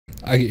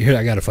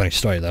I got a funny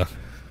story though.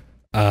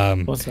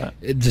 What's that?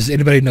 Does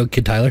anybody know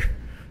Kid Tyler?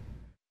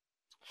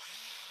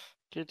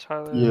 Kid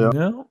Tyler.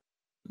 Yeah.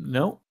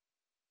 No.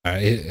 All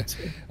right.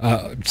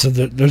 So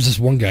there's this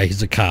one guy.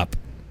 He's a cop,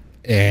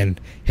 and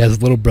he has a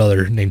little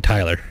brother named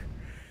Tyler.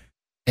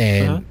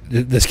 And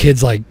this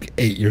kid's like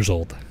 8 years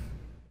old.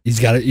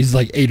 He's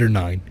like 8 or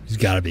 9. He's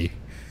got to be.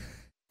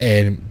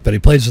 But he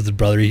plays with his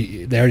brother.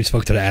 They already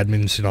spoke to the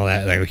admins and all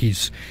that. Like,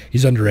 he's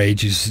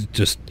underage.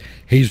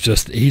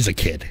 He's a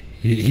kid.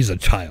 He's a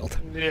child.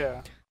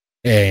 Yeah.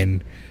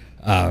 And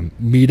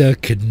Mita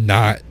could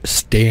not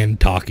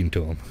stand talking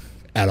to him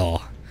at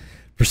all.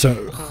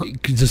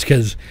 Just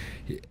because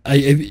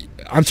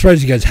I'm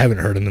surprised you guys haven't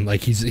heard him.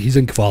 Like, he's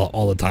in Kavala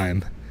all the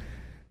time.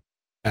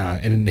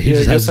 And he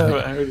just has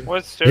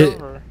what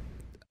server?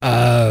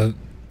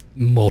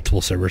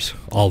 Multiple servers,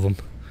 all of them.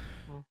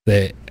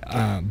 But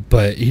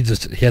he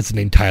has the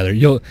name Tyler.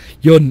 You'll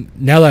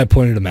now that I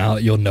pointed him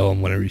out, you'll know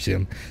him whenever you see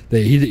him.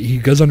 He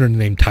goes under the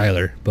name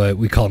Tyler, but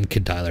we call him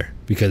Kid Tyler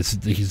because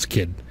he's a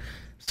kid.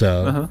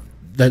 So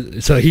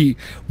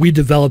we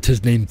developed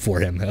his name for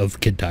him of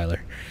Kid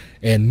Tyler,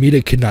 and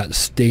Mita could not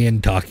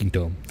stand talking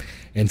to him.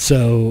 And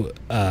so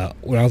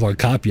when I was on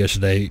cop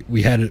yesterday,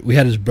 we had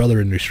his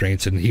brother in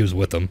restraints, and he was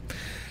with him,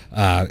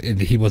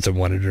 and he wasn't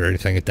wanted or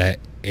anything like that.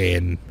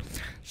 And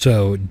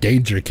so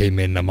Danger came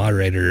in, a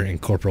moderator and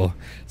corporal.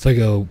 So I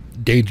go,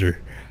 Danger,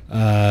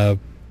 Mita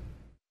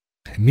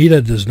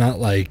does not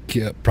like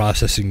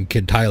processing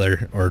Kid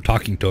Tyler or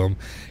talking to him.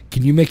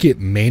 Can you make it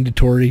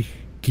mandatory?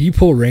 Can you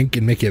pull rank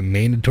and make it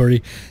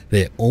mandatory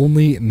that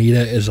only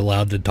Mita is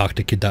allowed to talk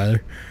to Kid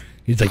Tyler?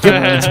 He's like,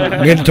 yep, it's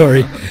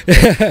mandatory.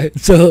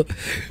 So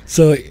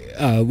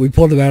we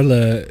pulled him out of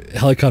the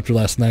helicopter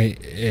last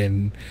night,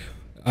 and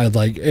I was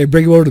like, hey,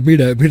 bring him over to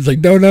Mita. And he's like,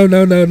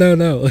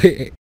 no.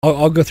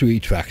 I'll go through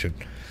each faction.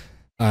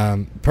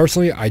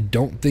 Personally, I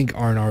don't think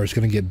R&R is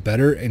going to get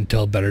better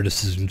until better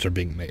decisions are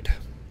being made.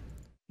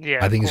 Yeah,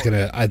 I think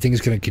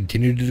it's gonna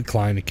continue to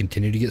decline and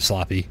continue to get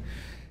sloppy,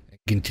 and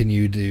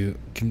continue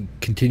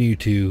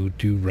to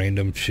do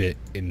random shit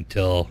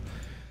until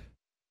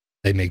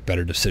they make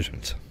better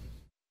decisions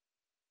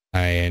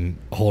and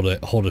hold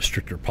a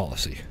stricter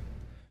policy.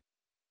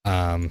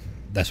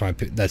 That's all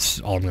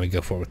I'm gonna go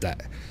for with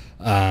that.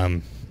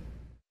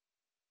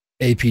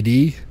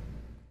 APD.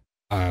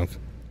 I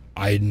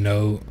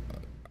know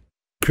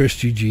Chris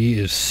GG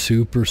is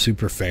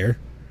super fair.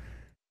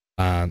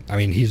 I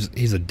mean,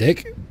 he's a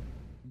dick,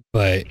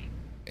 but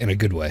in a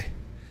good way.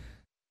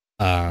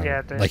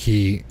 Like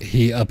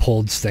he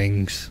upholds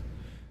things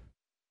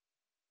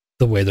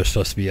the way they're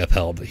supposed to be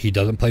upheld. He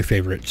doesn't play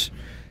favorites.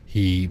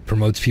 He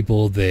promotes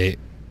people that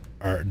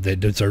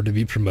deserve to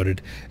be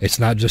promoted. It's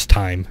not just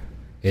time.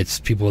 It's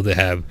people that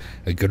have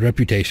a good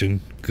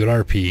reputation, good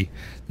RP,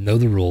 know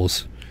the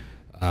rules,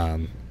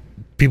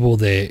 people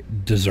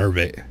that deserve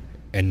it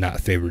and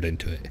not favored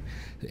into it.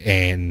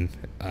 And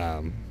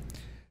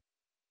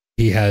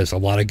he has a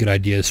lot of good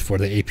ideas for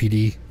the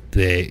APD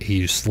that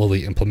he's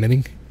slowly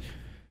implementing.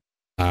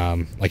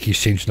 Like he's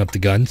changing up the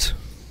guns,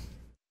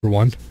 for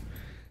one,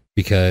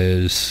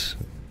 because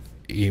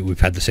we've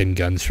had the same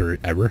guns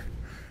forever.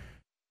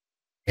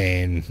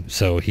 And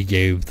so he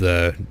gave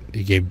the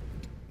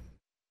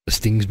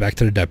stings back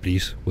to the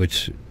deputies,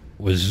 which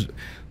is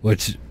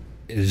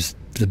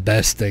the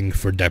best thing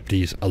for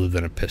deputies other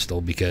than a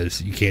pistol,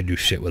 because you can't do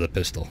shit with a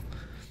pistol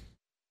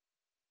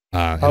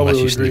unless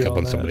you sneak up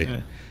on somebody.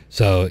 Yeah.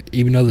 So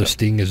even though the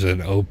Sting is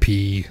an OP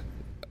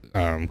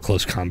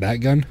close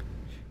combat gun,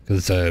 because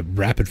it's a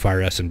rapid fire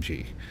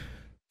SMG,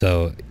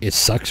 so it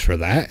sucks for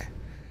that.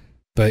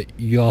 But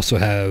you also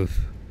have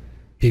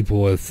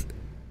people with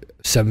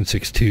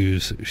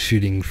 7.62s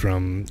shooting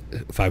from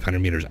 500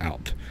 meters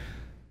out.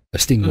 A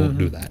Sting won't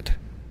do that.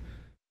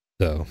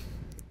 So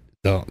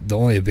the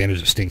only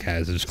advantage a Sting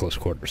has is close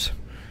quarters.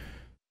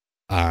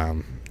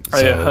 Yeah,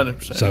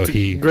 100%. So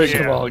great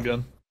Kavala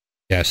gun.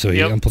 Yeah, so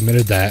he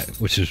implemented that,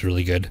 which is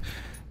really good.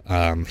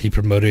 He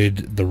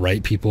promoted the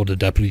right people to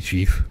deputy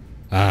chief.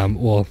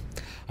 Well,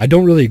 I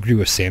don't really agree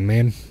with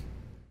Sandman,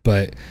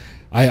 but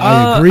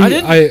I agree.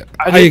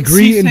 I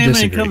agree and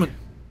disagree. Coming.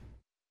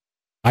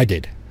 I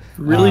did.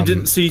 Really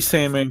didn't see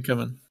Sandman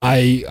coming.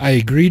 I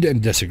agreed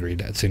and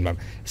disagreed at the same time.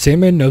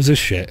 Sandman knows his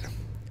shit.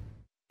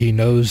 He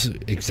knows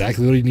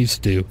exactly what he needs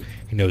to do.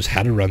 He knows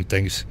how to run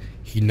things.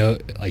 He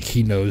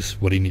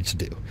knows what he needs to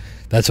do.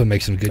 That's what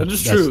makes him good. That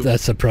is true.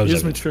 That's the pros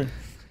of it. True.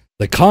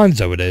 The cons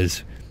of it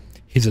is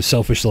he's a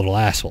selfish little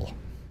asshole.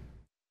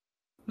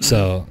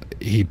 So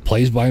he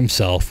plays by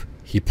himself.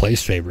 He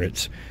plays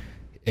favorites.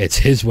 It's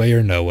his way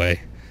or no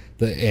way.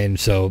 And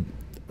so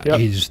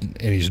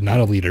he's not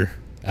a leader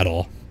at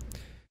all.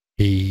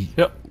 He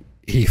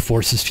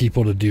forces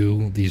people to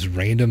do these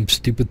random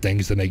stupid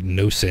things that make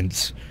no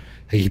sense.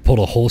 He pulled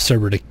a whole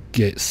server to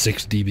get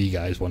 6 DB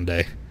guys one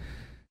day.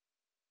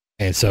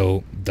 And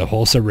so the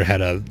whole server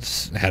had a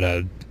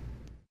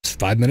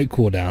 5-minute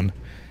cooldown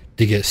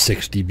to get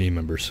 6 DB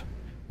members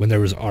when there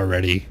was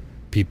already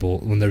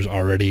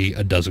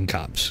a dozen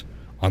cops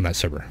on that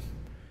server.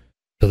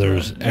 So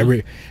there's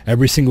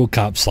every single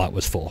cop slot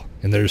was full,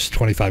 and there's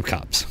 25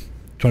 cop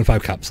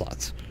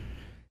slots,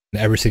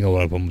 and every single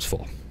one of them was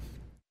full.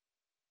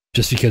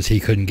 Just because he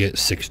couldn't get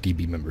 6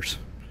 DB members.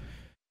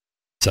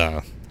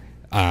 So,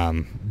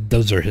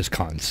 those are his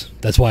cons.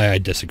 That's why I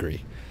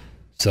disagree.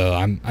 So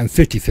I'm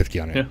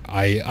 50-50 on it. Yeah.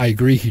 I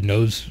agree. He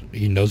knows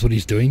what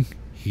he's doing.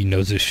 He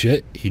knows his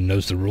shit. He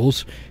knows the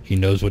rules. He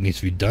knows what needs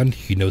to be done.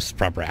 He knows the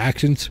proper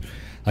actions.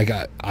 Like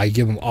I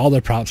give him all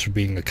the props for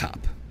being a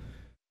cop.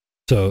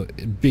 So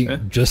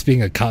just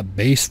being a cop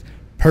based,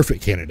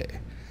 perfect candidate.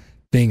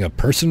 Being a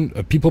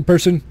people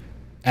person,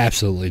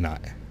 absolutely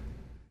not.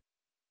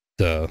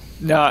 So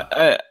now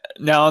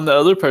on the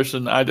other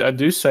person, I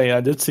did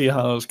see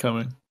how it was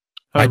coming.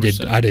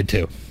 100%. I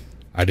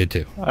did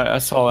too. I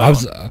saw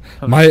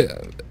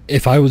that.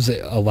 If I was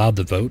allowed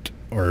to vote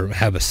or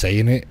have a say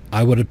in it,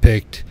 I would have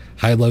picked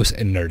Hylos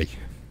and Nerdy.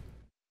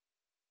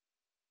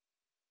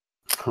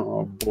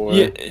 Oh boy.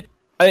 Yeah,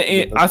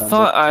 I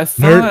thought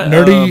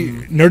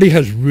Nerdy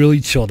has really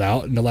chilled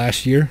out in the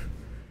last year.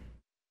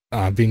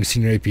 Being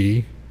senior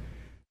APD.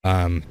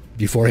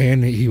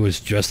 Beforehand he was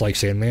just like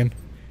Sandman,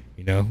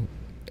 you know,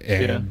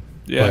 and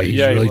but he's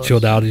really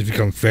chilled out. He's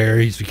become fair.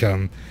 He's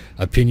become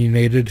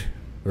opinionated,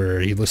 where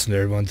he listens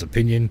to everyone's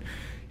opinion.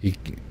 He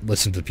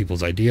listens to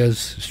people's ideas,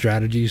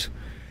 strategies,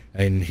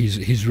 and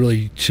he's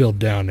really chilled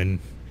down. And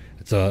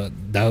so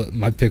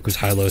my pick was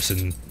Hylos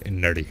and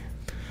Nerdy.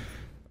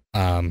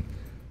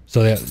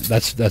 So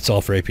that's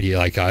all for APD.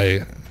 Like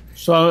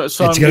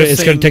it's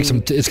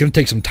gonna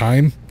take some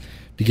time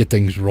to get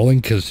things rolling,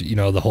 because you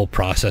know the whole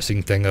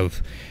processing thing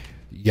of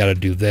you got to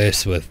do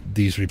this with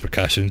these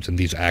repercussions and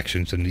these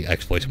actions and the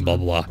exploits and blah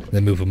blah blah, and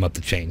then move them up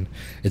the chain.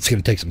 It's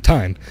going to take some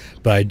time,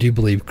 but I do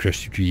believe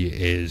Chris G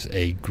is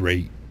a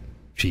great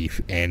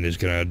chief and is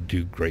going to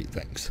do great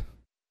things.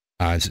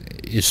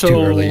 It's too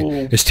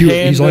early.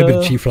 He's only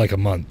been chief for like a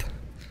month,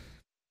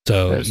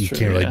 so he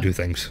can't really do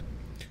things.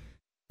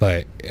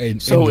 But in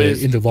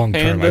the long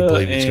term, I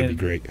believe it's going to be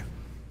great.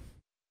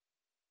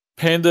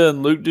 Panda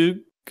and Luke Duke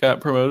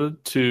got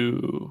promoted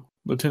to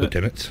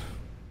lieutenants.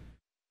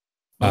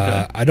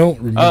 Okay. I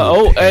don't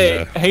remember.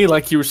 Hey,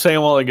 like you were saying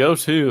a while ago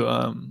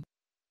too.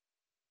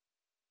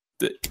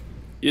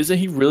 Isn't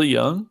he really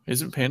young?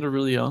 Isn't Panda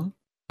really young?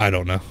 I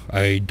don't know.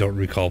 I don't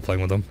recall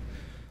playing with him.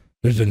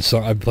 There's been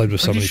I've played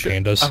with so many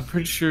pandas. I'm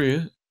pretty sure he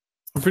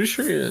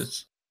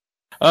is.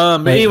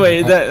 But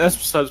anyway, that's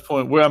besides the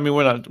point. We're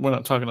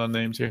not talking on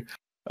names here.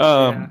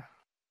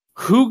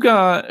 Who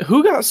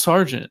got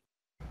sergeant?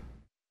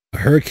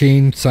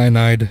 Hurricane,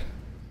 Cyanide,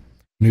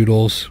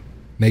 Noodles,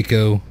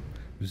 Mako,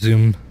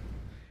 Zoom,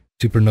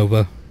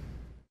 Supernova.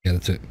 Yeah,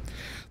 that's it.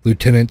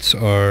 Lieutenants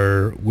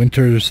are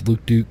Winters,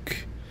 Luke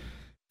Duke,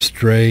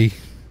 Stray,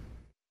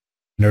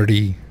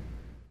 Nerdy,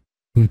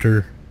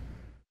 Hunter,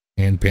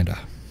 and Panda.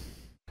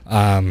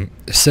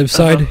 Civ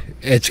side,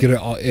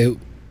 it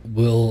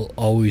will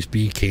always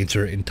be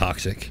Cancer and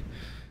Toxic.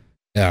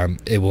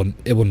 It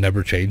will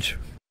never change.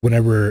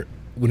 Whenever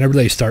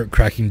they start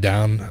cracking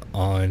down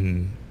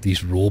on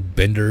these rule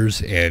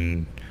benders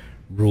and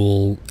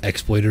rule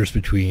exploiters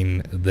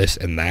between this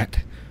and that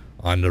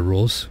on the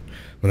rules,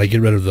 when they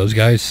get rid of those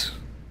guys,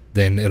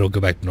 then it'll go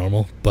back to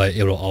normal. But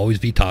it'll always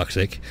be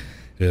Toxic.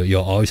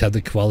 You'll always have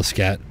the Koala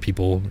Scat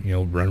people,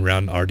 run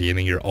around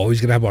RDMing. You're always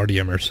gonna have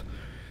RDMers.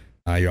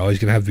 You're always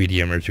gonna have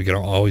VDMers. You're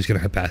always gonna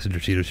have passenger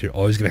seaters. You're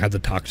always gonna have the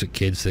toxic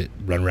kids that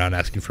run around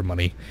asking for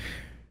money.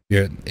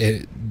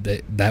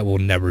 That will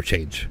never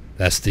change.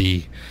 That's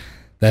the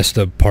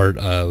part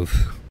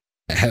of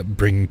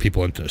bringing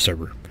people into a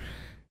server.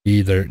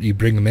 Either you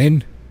bring them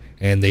in,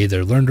 and they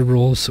either learn the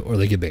rules or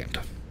they get banned.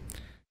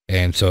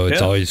 And so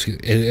it's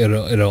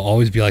it'll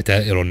always be like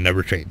that. It'll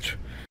never change.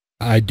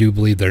 I do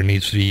believe there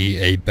needs to be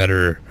a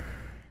better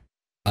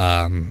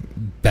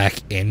back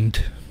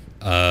end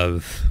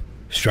of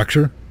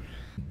structure.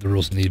 The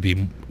rules need to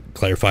be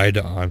clarified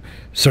on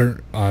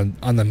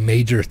on the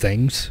major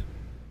things.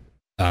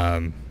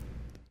 They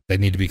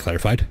need to be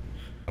clarified.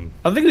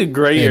 I think the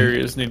gray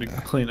areas need to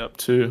clean up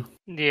too.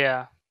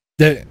 Yeah.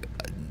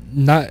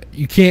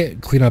 You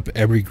can't clean up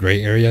every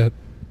gray area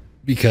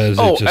because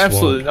it just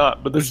absolutely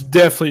not. But there's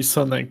definitely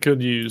some that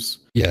could use.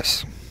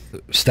 Yes,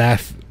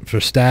 staff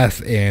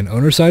and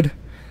owner side.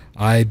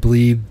 I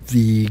believe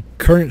the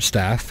current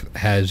staff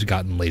has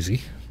gotten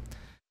lazy.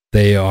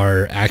 They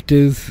are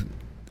active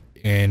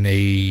in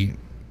a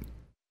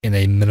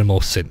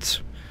minimal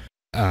sense.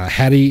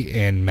 Hattie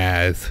and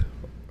Math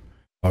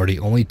are the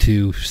only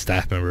two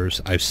staff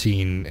members I've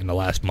seen in the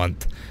last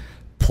month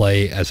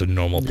play as a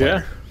normal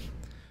player.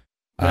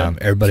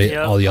 Everybody,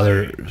 all the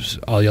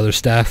other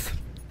staff,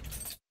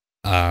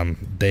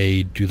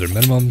 they do their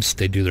minimums,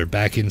 they do their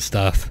back end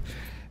stuff,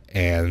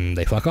 and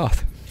they fuck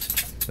off.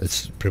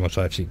 That's pretty much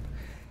what I've seen.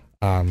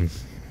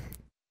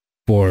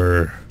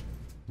 For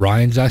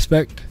Ryan's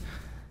aspect,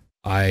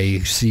 I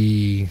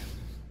see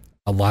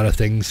a lot of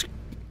things,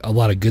 a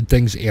lot of good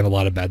things and a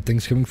lot of bad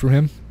things coming from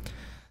him.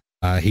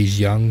 He's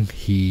young.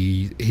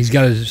 He's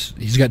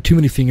got too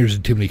many fingers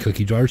and too many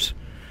cookie jars,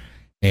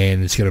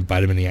 and it's gonna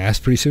bite him in the ass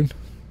pretty soon.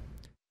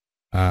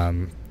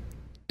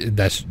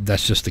 That's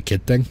just the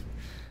kid thing,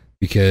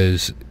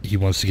 because he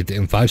wants to get the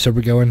M5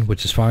 server going,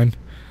 which is fine.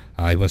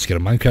 He wants to get a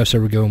Minecraft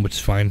server going, which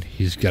is fine.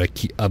 He's got to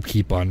keep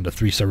upkeep on the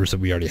 3 servers that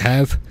we already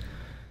have.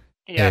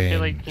 Yeah, I feel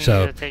like And you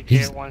so need to take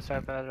he's- it one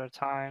step at a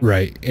time.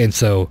 Right, and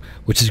so,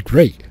 which is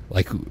great.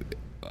 Like,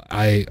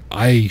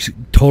 I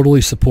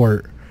totally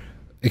support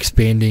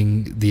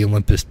expanding the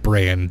Olympus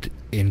brand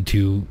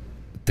into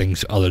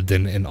things other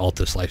than an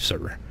Altus Life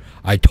server.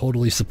 I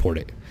totally support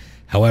it.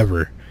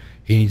 However,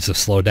 he needs to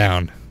slow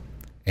down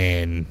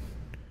and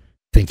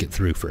think it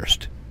through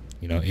first.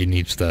 You know, he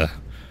needs to.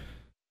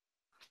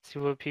 See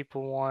what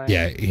people want.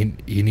 Yeah, he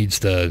needs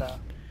to. So,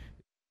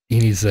 He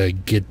needs to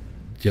get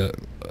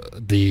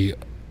the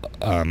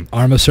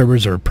Arma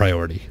servers are a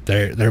priority.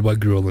 They're what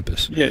grew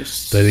Olympus.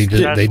 Yes. They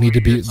need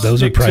to be.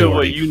 Those are Stick to what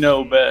priority. you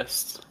know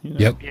best. You know?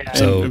 Yep. Yeah.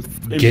 So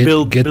And get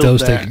build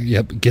those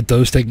that. get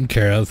those taken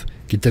care of.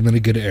 Get them in a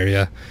good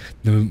area.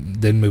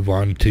 Then move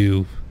on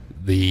to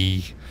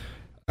the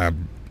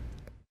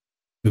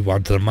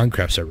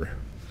Minecraft server.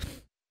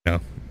 You know,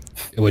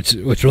 which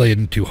really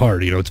isn't too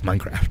hard. You know, it's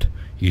Minecraft.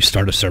 You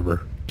start a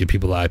server, give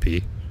people the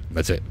IP.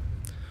 That's it.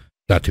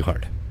 Not too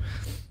hard.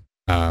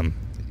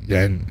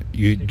 Then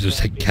you just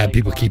have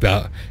people keep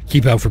out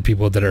for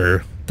people that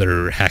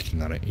are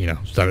hacking on it. You know,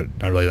 it's not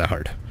really that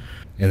hard.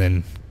 And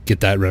then get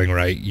that running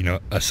right. You know,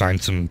 assign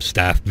some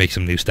staff, make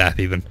some new staff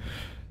even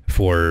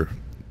for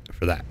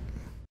that.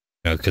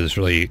 You know, because it's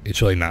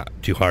really not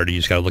too hard. You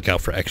just got to look out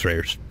for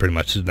X-rays, pretty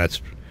much. And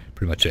that's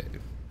pretty much it.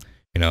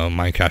 You know,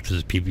 Minecraft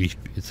is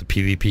it's a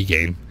PvP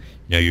game.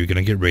 You know, you're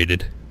gonna get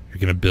raided. You're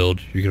gonna build.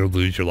 You're gonna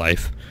lose your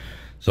life.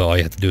 So all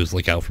you have to do is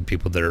look out for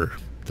people that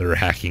are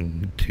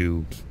hacking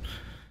to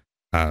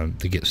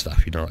get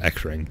stuff. You know,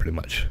 X-raying pretty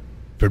much.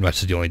 Pretty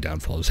much is the only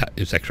downfall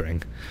is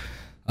X-raying.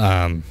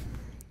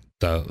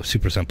 So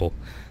super simple.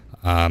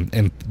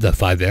 And the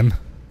 5M,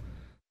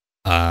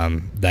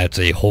 that's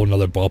a whole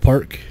nother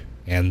ballpark,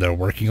 and they're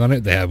working on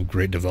it. They have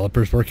great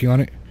developers working on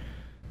it.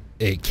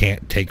 It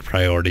can't take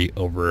priority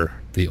over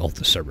the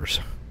Altus servers.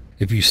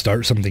 If you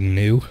start something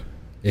new,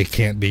 it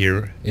can't be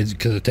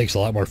because it takes a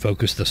lot more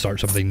focus to start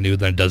something new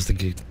than it does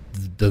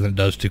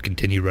to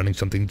continue running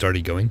something that's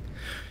already going.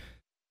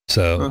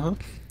 So,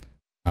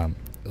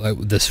 like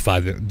this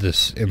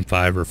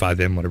M5 or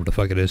 5M, whatever the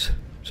fuck it is,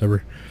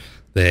 server,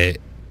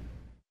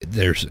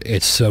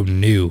 it's so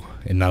new,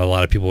 and not a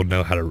lot of people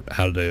know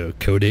how to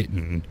code it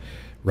and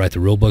write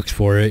the rule books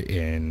for it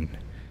and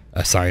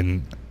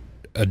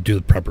do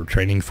the proper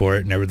training for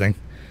it and everything.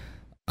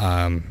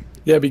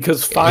 Yeah,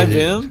 because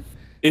 5M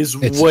is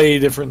way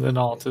different than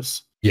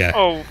Altus. Yeah.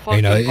 Oh, fucking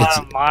you know,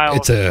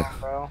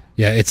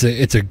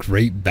 it's a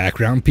great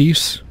background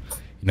piece.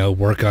 You know,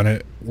 work on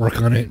it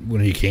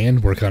when you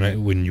can, work on it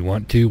when you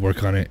want to,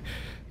 work on it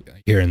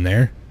here and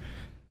there,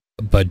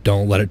 but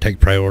don't let it take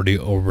priority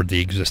over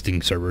the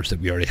existing servers that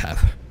we already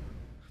have.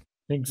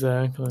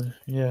 Exactly.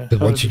 Yeah.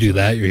 Because once you do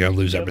that, you're gonna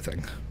lose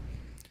everything.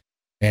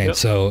 And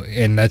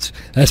and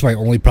that's my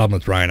only problem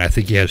with Ryan. I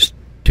think he has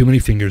too many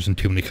fingers and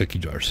too many cookie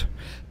jars.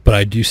 But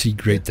I do see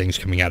great things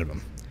coming out of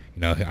him.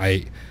 You know,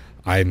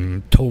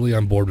 I'm totally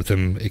on board with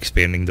him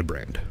expanding the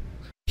brand.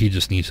 He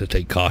just needs to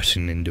take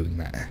caution in doing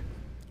that,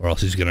 or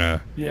else he's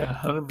gonna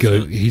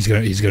 100%. He's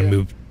gonna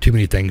move too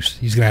many things.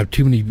 He's gonna have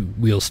too many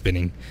wheels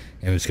spinning,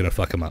 and it's gonna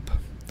fuck him up.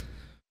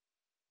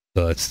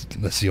 So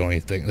that's the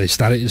only thing. It's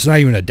not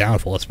even a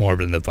downfall. It's more of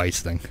an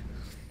advice thing.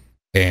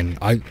 And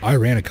I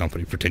ran a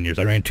company for 10 years.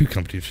 I ran 2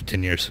 companies for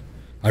 10 years.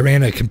 I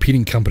ran a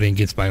competing company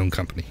against my own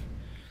company.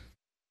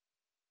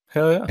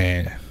 Hell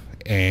yeah.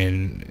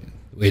 And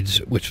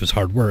which was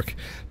hard work,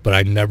 but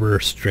I never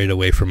strayed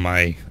away from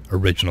my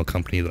original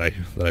company that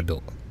I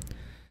built.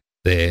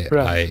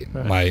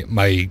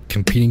 My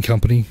competing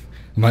company,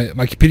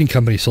 my competing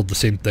company sold the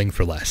same thing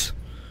for less.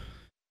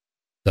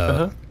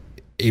 So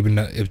even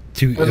if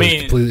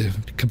it was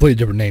completely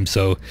different names.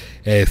 So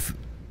if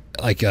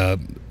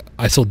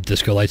I sold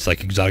disco lights,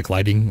 like exotic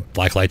lighting,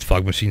 black lights,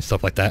 fog machines,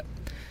 stuff like that.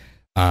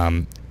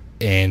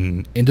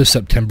 And into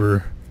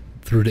September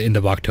through the end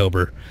of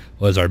October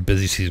was our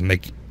busy season.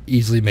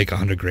 Easily make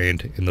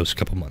 $100,000 in those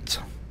couple months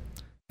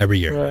every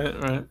year.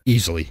 Right.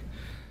 Easily.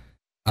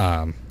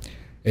 And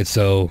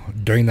so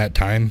during that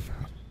time,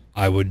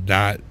 I would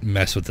not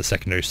mess with the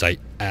secondary site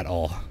at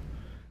all.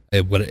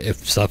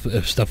 If stuff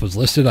was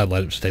listed, I'd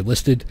let it stay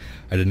listed.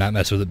 I did not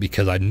mess with it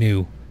because I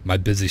knew my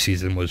busy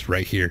season was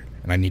right here,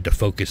 and I need to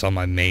focus on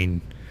my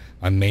main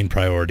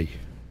priority.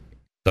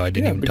 So I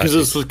didn't even touch it. Because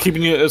this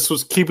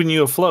was keeping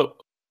you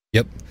afloat.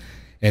 Yep.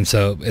 And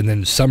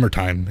then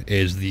summertime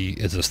is the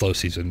slow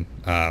season.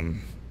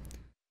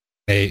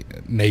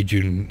 May,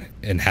 June,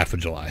 and half of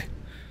July.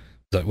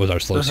 That was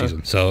our slow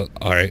season. So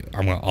all right,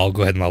 I'll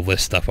go ahead and I'll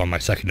list stuff on my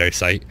secondary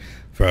site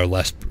for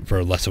less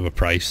of a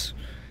price.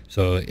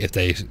 So if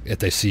they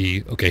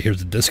see, okay,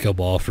 here's a disco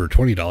ball for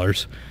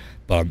 $20,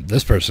 but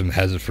this person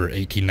has it for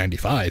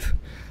 $18.95,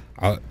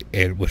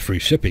 and with free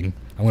shipping,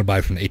 I'm gonna buy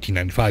it from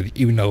 $18.95,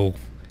 even though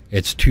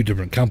it's 2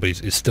 different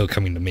companies. It's still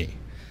coming to me.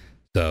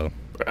 So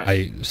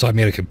I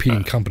made a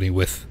competing company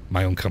with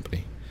my own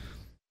company.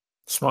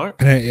 Smart.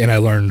 And I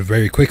learned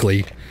very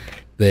quickly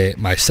that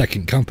my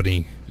second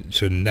company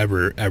should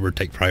never ever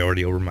take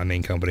priority over my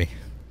main company.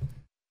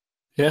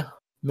 Yeah,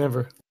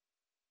 never.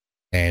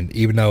 And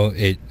even though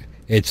it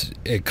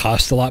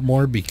cost a lot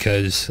more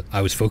because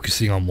I was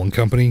focusing on one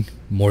company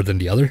more than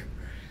the other,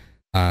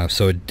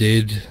 so it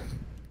did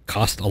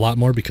cost a lot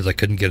more because I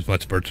couldn't get as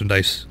much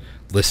merchandise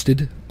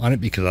listed on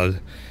it because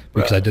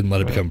I didn't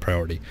let it become a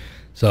priority.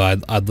 So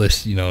I'd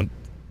list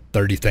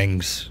 30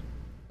 things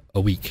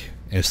a week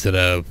instead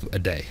of a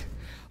day.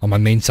 On my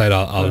main site,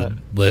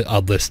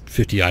 I'll list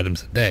 50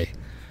 items a day,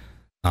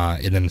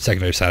 and then the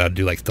secondary side I'd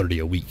do like 30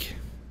 a week.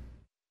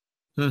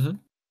 Mm-hmm.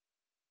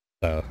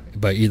 So,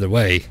 but either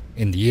way,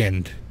 in the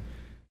end,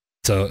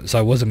 so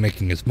I wasn't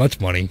making as much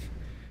money,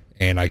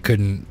 and I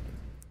couldn't,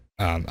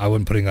 I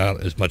wasn't putting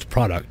out as much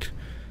product,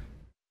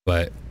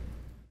 but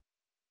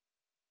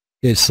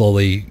it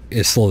slowly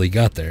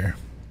got there.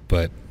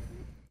 But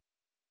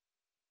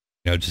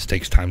it just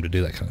takes time to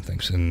do that kind of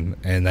things,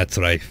 and that's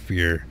what I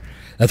fear.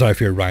 That's what I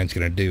fear Ryan's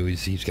gonna do.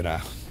 Is he's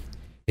gonna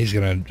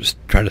just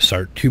try to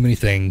start too many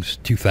things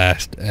too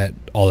fast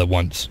all at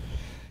once,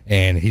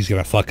 and he's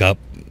gonna fuck up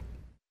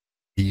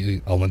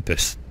the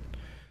Olympus.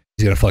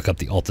 He's gonna fuck up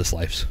the Altus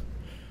lives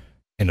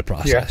in the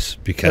process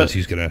because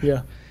he's gonna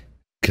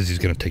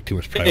take too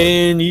much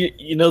priority.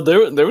 And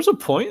there was a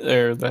point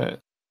there that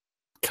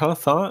kind of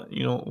thought,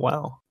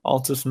 wow,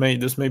 Altus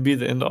may be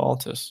the end of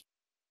Altus.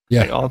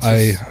 Yeah, like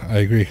I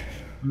agree.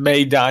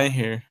 May die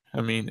here. I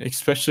mean,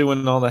 especially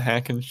when all the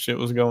hacking shit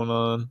was going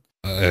on.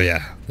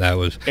 Yeah, that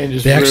was. And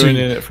just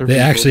ruining it for they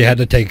people. actually had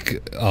to take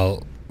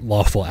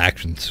lawful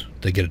actions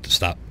to get it to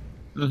stop.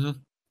 Mm-hmm.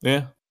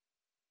 Yeah.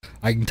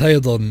 I can tell you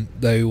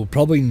they will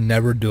probably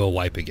never do a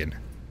wipe again.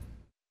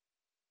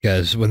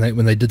 Because when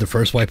they did the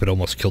first wipe, it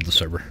almost killed the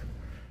server.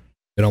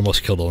 It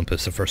almost killed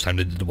Olympus the first time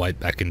they did the wipe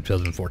back in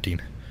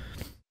 2014.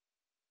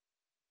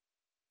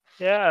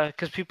 Yeah,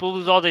 because people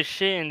lose all their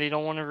shit and they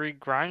don't want to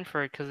regrind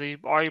for it because they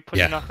already put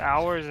enough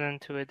hours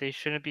into it. They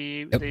shouldn't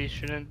be. Yep. They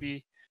shouldn't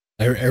be.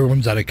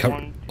 Everyone's at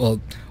a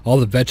all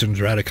the veterans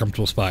are at a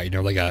comfortable spot.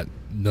 They got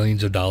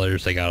millions of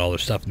dollars. They got all their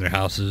stuff in their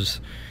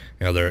houses.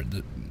 They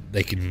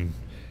don't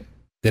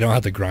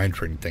have to grind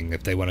for anything.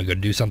 If they want to go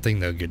do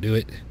something, they'll go do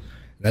it.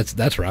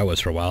 That's where I was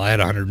for a while. I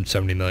had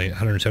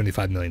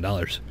 $175 million.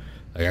 Like,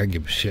 I didn't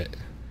give a shit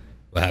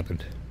what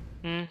happened.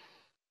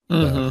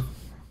 Mm-hmm.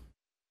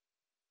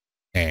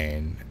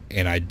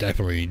 And I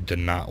definitely did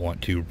not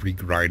want to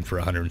regrind for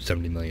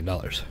 $170 million.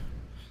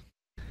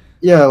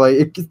 Yeah,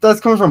 like that's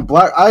coming from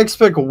Black. I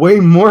expect way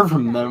more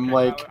from them.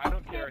 Like I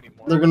don't care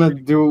anymore. They're gonna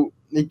do.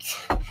 Like,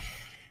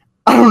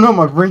 I don't know.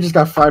 My brain just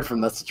got fried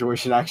from that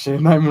situation. Actually,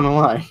 I'm not even gonna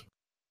lie.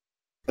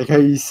 Like how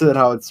you said,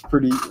 how it's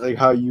pretty. Like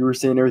how you were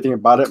saying everything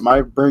about it.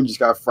 My brain just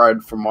got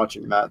fried from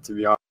watching that. To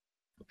be honest.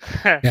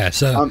 Yeah,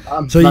 so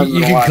I'm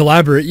you can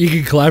collaborate. You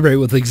can collaborate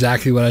with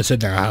exactly what I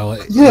said now. How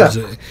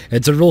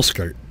it's a rule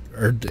skirt.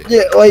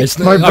 Yeah, like it's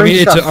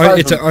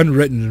an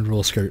unwritten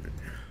rule skirt.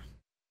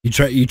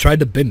 You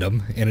tried to bend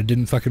them and it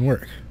didn't fucking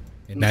work,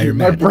 and now you're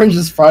mad. My brain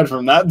just fried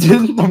from that,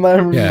 dude.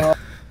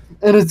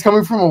 And it's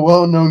coming from a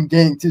well-known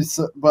gang too.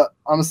 So, but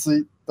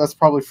honestly, that's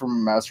probably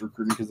from mass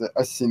recruiting because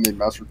I seen they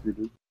mass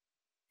recruited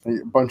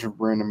a bunch of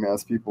random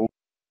ass people.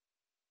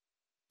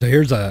 So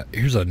here's a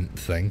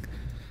thing.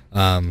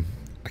 I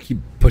keep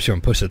pushing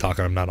on push to talk,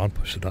 and I'm not on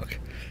push to talk,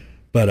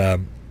 but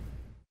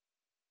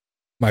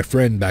my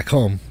friend back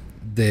home.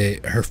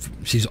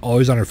 She's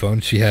always on her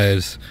phone. She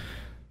has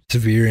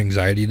severe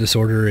anxiety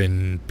disorder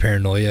and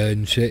paranoia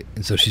and shit,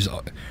 and so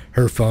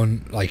her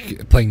phone,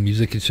 like playing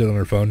music and shit on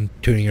her phone,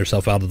 tuning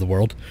herself out of the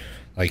world,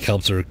 like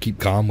helps her keep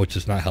calm, which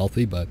is not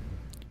healthy, but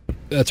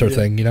that's her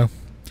thing,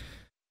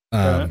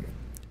 And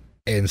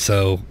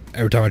so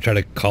every time I try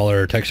to call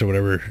her or text her or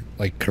whatever,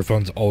 like her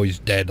phone's always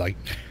dead, like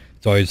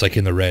it's always like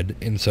in the red.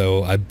 And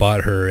so I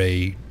bought her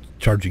a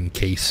charging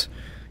case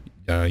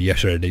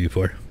yesterday, the day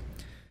before.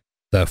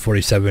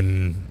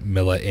 47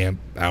 milliamp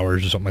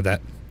hours or something like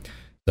that.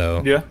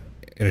 So yeah,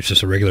 and it's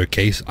just a regular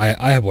case.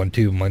 I have one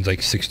too. Mine's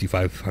like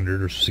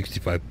 6,500 or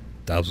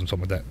 65,000,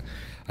 something like that.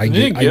 I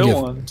can get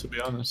one, to be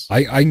honest.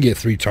 I can get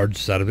 3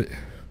 charges out of it,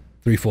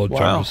 3 full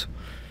charges.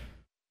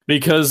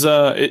 Because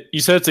you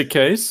said it's a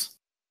case.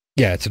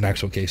 Yeah, it's an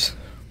actual case.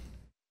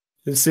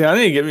 And see, I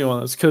need to get me one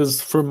of those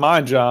because for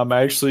my job,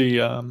 I'm actually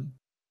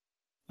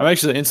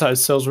the inside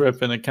sales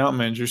rep and account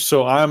manager,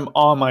 so I'm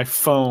on my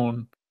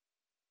phone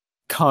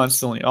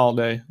constantly all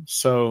day.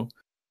 So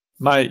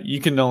you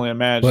can only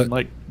imagine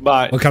what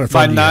kind of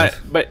phone do you have?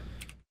 But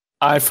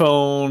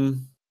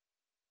iPhone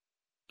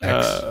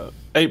X.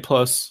 8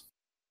 Plus.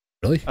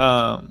 Really?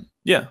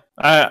 Yeah.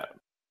 I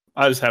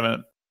just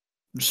haven't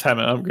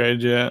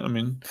upgraded yet. I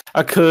mean,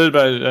 I could,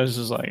 but I was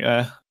just like,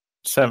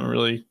 just haven't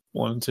really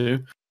wanted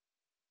to.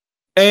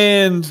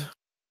 And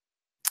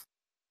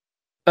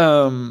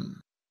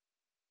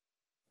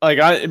like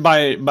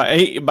by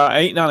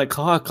 8, 9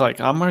 o'clock,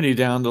 like I'm already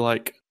down to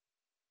like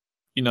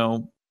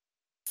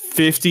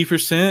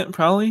 50%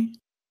 probably,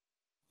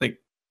 like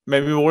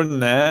maybe more than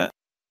that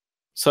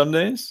some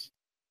days.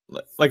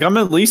 like I'm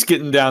at least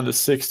getting down to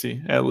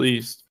 60 at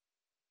least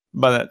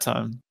by that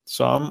time.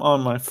 So I'm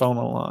on my phone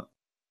a lot.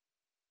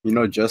 You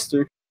know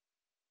Jester?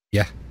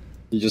 Yeah.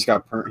 He just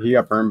got he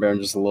got burn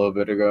banned just a little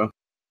bit ago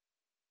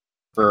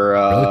for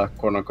Really?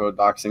 quote unquote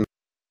doxing.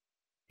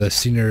 The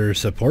senior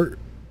support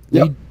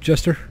Yep. lead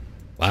Jester?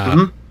 Wow.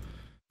 Mm-hmm.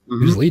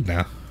 Who's lead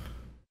now?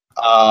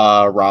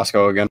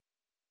 Roscoe again.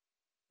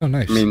 Oh,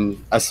 nice. I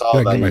mean, I saw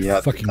Gotta that get he my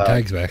had fucking the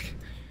tags back.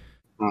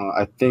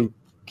 I think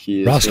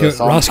he is.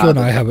 Roscoe and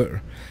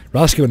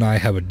I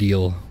have a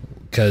deal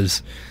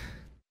because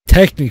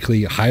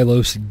technically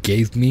Hylos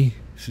gave me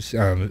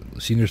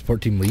senior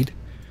support team lead.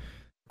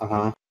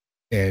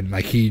 And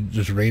like he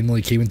just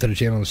randomly came into the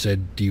channel and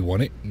said, "Do you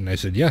want it?" And I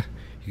said, "Yeah."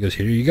 He goes,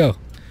 "Here you go."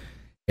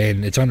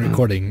 And it's on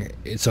recording,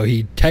 so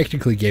he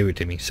technically gave it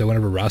to me. So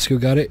whenever Roscoe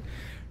got it,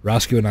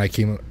 Roscoe and I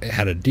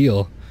had a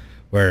deal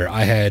where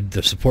I had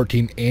the support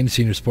team and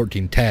senior support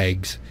team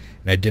tags,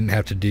 and I didn't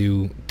have to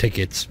do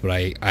tickets, but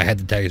I had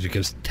the tags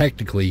because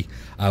technically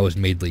I was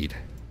made lead.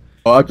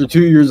 Well, after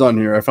 2 years on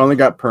here, I finally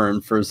got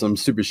permed for some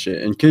stupid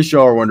shit. In case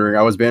y'all are wondering,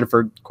 I was banned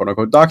for quote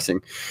unquote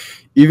doxing,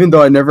 even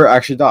though I never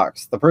actually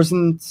doxed the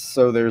person.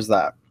 So there's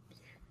that.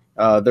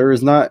 There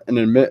is not an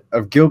admit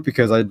of guilt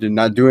because I did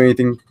not do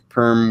anything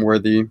perm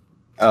worthy,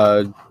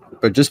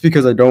 but just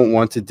because I don't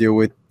want to deal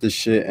with this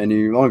shit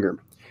any longer.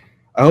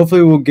 I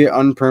hopefully will get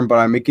unpermed, but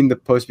I'm making the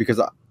post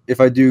because if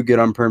I do get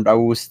unpermed, I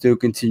will still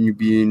continue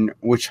being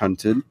witch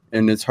hunted,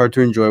 and it's hard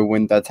to enjoy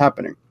when that's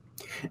happening.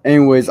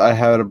 Anyways, I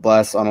had a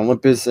blast on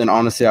Olympus, and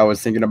honestly, I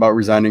was thinking about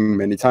resigning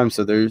many times,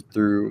 so they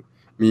threw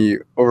me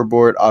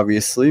overboard,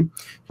 obviously,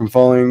 from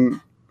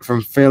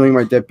failing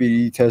my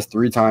deputy test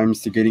 3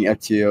 times to getting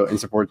FTO and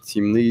support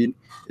team lead.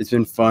 It's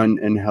been fun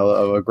and hella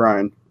of a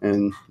grind,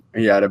 and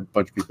he had a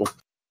bunch of people.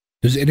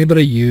 Does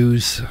anybody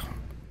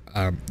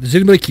does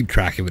anybody keep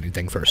track of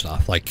anything, first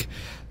off, like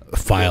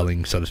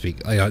filing, so to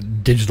speak,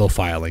 digital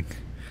filing?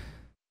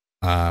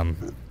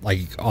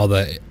 Like all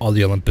the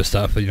Olympus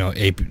stuff, like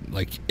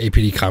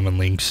APD common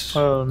links,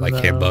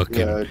 handbook.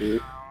 Yeah, I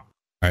do.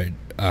 All right.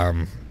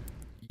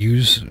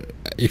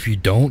 If you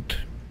don't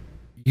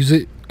use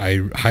it,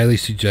 I highly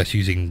suggest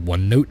using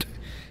OneNote.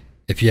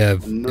 If you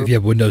have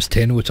Windows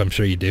 10, which I'm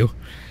sure you do,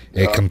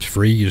 it comes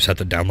free. You just have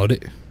to download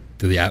it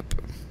through the app,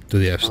 to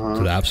the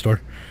App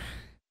Store,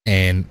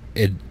 and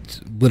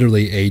it's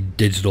literally a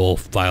digital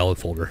file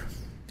folder.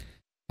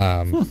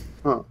 I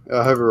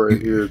have it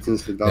right here. It's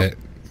instant download.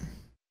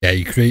 Yeah,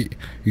 you create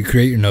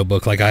your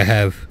notebook. Like I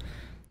have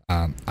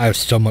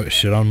so much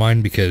shit on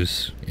mine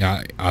because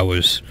I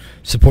was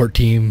support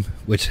team,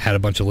 which had a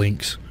bunch of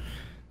links,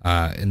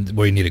 and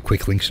where you needed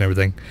quick links and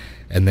everything.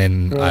 And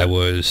then I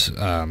was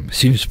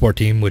senior support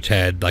team, which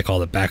had like all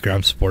the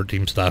background support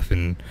team stuff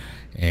and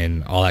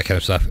all that kind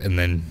of stuff. And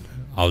then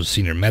I was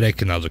senior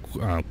medic, and I was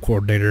a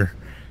coordinator,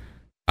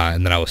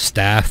 and then I was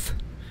staff,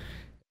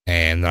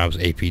 and then I was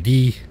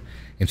APD.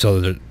 And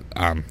so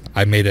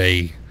I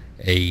made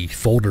a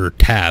folder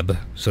tab,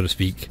 so to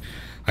speak.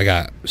 I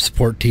got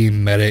support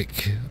team,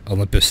 medic,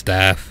 Olympus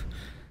staff,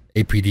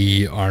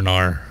 APD,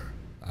 RNR,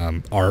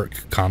 ARC,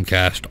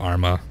 Comcast,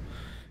 ARMA,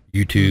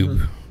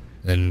 YouTube,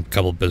 and a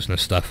couple of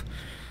business stuff.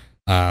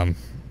 I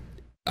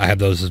have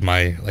those as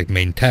my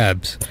main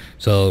tabs.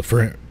 So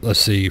let's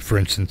see, for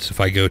instance, if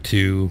I'll go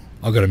to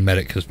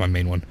medic because my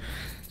main one.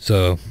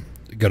 So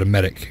go to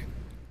medic.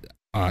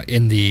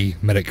 In the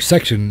medic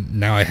section,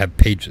 now I have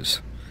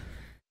pages.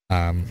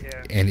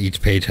 And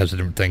each page has a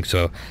different thing.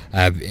 So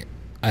I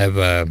have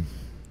a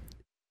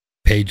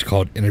page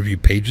called Interview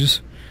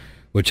Pages,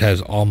 which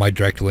has all my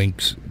direct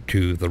links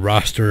to the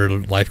roster,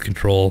 life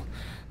control,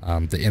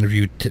 the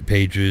interview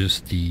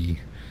pages, the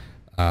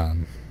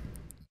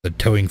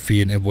towing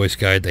fee and invoice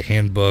guide, the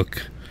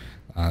handbook,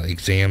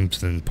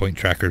 exams and point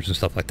trackers and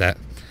stuff like that.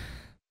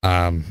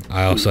 I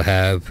also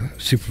have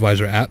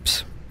supervisor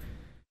apps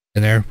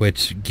in there,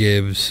 which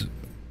is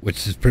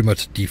pretty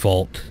much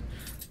default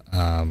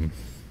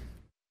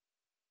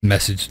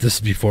message. This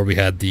is before we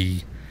had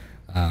the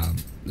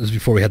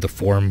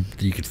form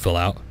that you could fill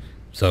out.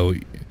 So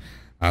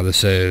this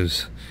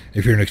says,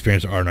 if you're an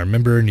experienced R&R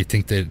member and you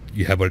think that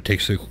you have what it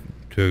takes to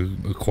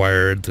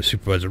acquire the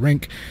supervisor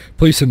rank,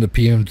 please send a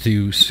PM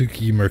to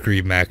Suki,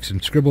 Mercury, Max,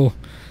 and Scribble.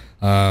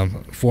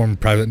 Form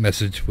private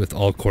message with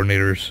all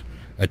coordinators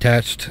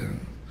attached.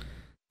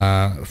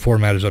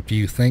 Format is up to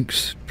you.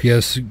 Thanks.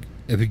 P.S.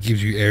 If it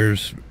gives you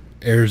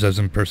errors as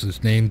in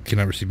person's name,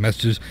 cannot receive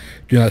messages,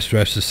 do not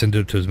stress to send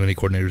it to as many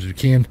coordinators as you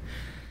can.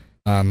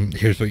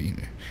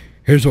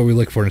 Here's what we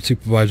look for in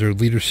supervisor: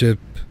 leadership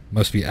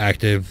must be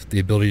active, the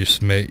ability to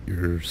submit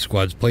your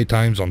squad's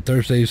playtimes on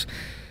Thursdays,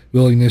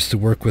 willingness to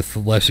work with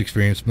less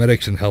experienced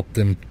medics and help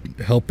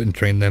and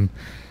train them,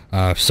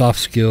 soft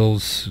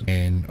skills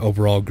and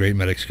overall great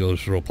medic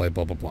skills, roleplay,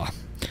 blah blah blah.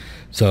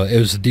 So it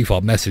was the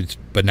default message,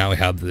 but now we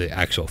have the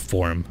actual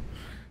form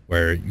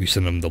where you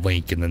send them the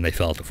link and then they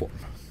fill out the form.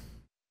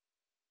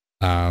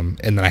 And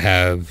then I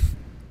have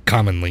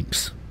common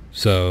links.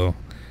 So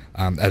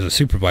as a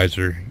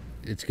supervisor,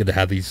 it's good to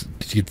have these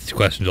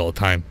questions all the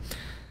time.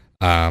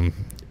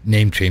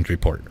 Name change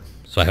report.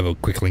 So I have a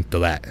quick link to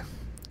that.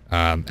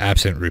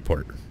 Absent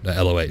report, the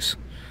LOAs,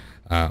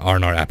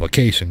 R&R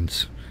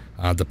applications,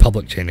 the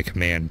public chain of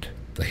command,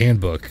 the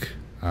handbook,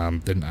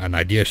 then an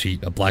idea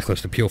sheet, a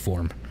blacklist appeal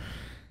form.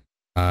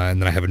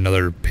 And then I have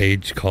another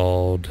page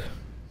called,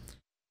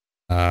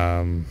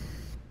 I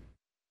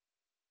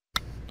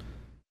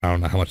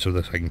don't know how much of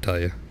this I can tell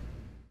you.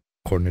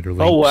 Coordinator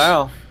links. Oh,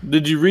 wow.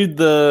 Did you read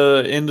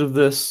the end of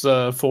this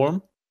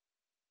forum?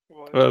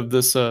 Of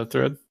this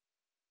thread?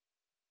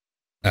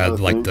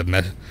 Like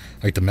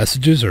the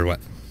messages or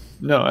what?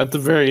 No, at the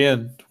very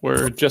end,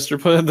 where Jester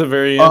put at the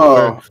very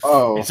end.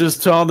 He says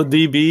to all the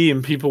DB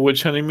and people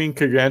witch hunting me,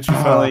 congrats, you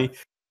finally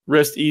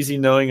rest easy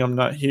knowing I'm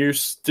not here.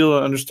 Still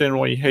don't understand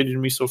why you hated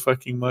me so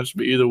fucking much,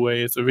 but either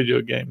way, it's a video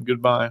game.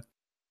 Goodbye.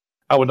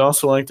 I would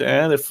also like to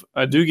add, if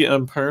I do get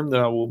unpermed, then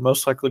I will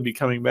most likely be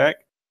coming back.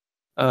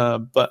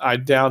 But I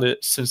doubt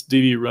it since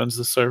DB runs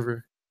the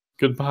server.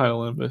 Goodbye,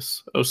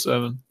 Olympus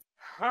 07.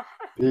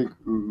 Big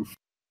oof.